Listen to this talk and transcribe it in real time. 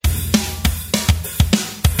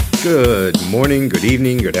Good morning, good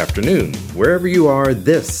evening, good afternoon. Wherever you are,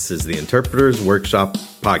 this is the Interpreters Workshop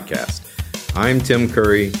podcast. I'm Tim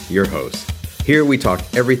Curry, your host. Here we talk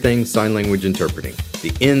everything sign language interpreting.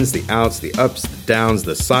 The ins, the outs, the ups, the downs,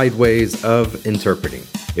 the sideways of interpreting.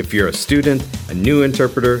 If you're a student, a new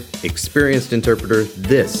interpreter, experienced interpreter,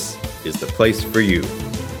 this is the place for you.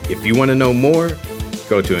 If you want to know more,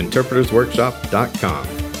 go to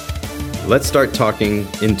interpretersworkshop.com. Let's start talking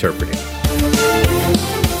interpreting.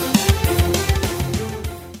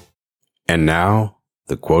 And now,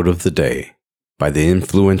 the quote of the day by the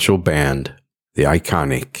influential band, the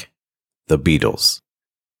iconic, the Beatles.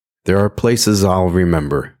 There are places I'll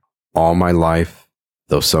remember all my life,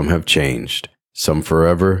 though some have changed, some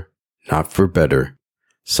forever, not for better.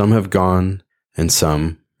 Some have gone, and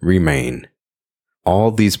some remain.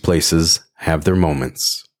 All these places have their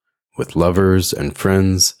moments. With lovers and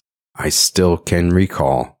friends, I still can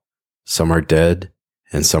recall. Some are dead,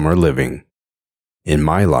 and some are living. In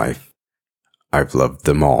my life, I've loved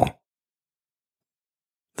them all.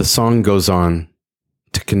 The song goes on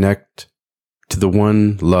to connect to the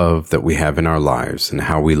one love that we have in our lives and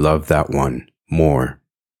how we love that one more.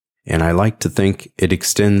 And I like to think it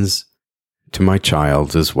extends to my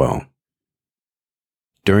child as well.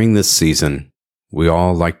 During this season, we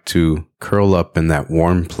all like to curl up in that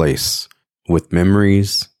warm place with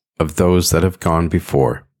memories of those that have gone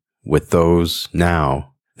before, with those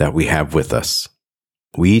now that we have with us.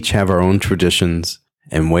 We each have our own traditions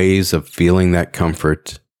and ways of feeling that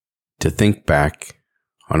comfort to think back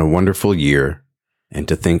on a wonderful year and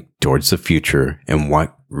to think towards the future and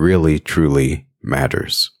what really truly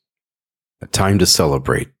matters. A time to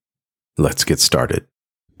celebrate. Let's get started.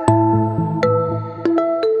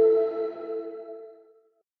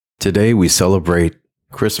 Today we celebrate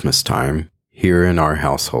Christmas time here in our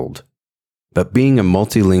household. But being a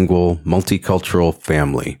multilingual, multicultural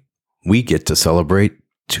family, we get to celebrate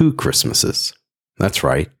 2 Christmases. That's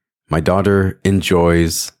right. My daughter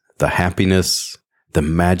enjoys the happiness, the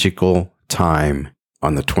magical time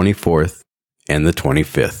on the 24th and the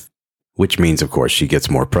 25th, which means, of course, she gets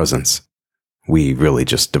more presents. We really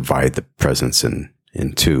just divide the presents in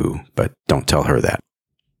 2, but don't tell her that.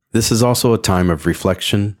 This is also a time of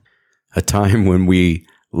reflection, a time when we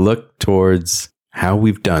look towards how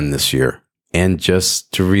we've done this year and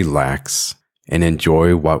just to relax and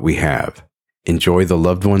enjoy what we have, enjoy the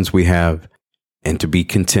loved ones we have, and to be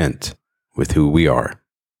content with who we are.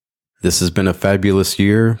 This has been a fabulous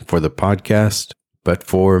year for the podcast, but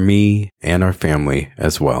for me and our family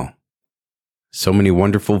as well. So many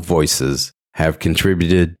wonderful voices have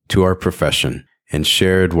contributed to our profession and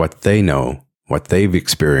shared what they know, what they've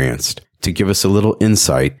experienced, to give us a little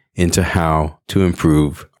insight into how to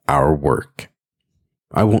improve our work.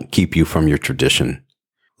 I won't keep you from your tradition.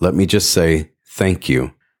 Let me just say thank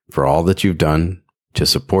you for all that you've done to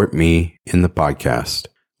support me in the podcast,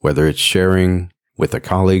 whether it's sharing with a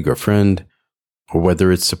colleague or friend, or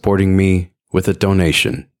whether it's supporting me with a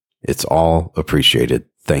donation. It's all appreciated.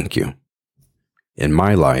 Thank you. In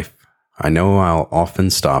my life, I know I'll often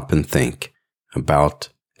stop and think about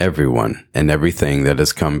everyone and everything that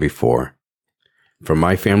has come before. From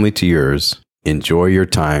my family to yours, enjoy your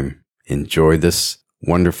time. Enjoy this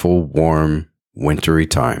wonderful, warm, wintry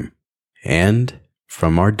time. And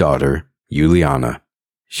from our daughter, Juliana,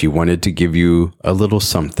 she wanted to give you a little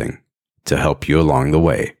something to help you along the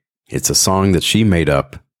way. It's a song that she made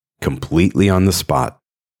up completely on the spot.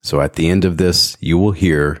 So at the end of this, you will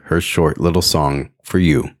hear her short little song for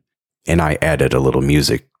you. And I added a little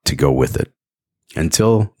music to go with it.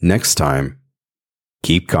 Until next time,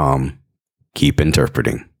 keep calm, keep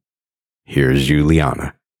interpreting. Here's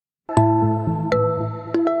Juliana.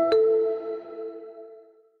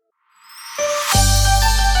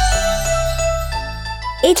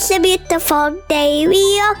 It's a beautiful day,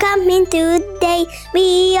 we are coming today.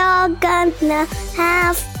 We are gonna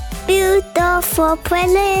have beautiful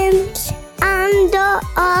presents under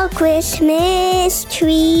our Christmas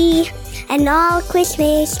tree. And our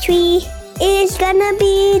Christmas tree is gonna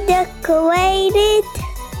be decorated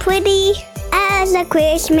pretty as a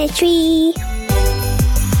Christmas tree.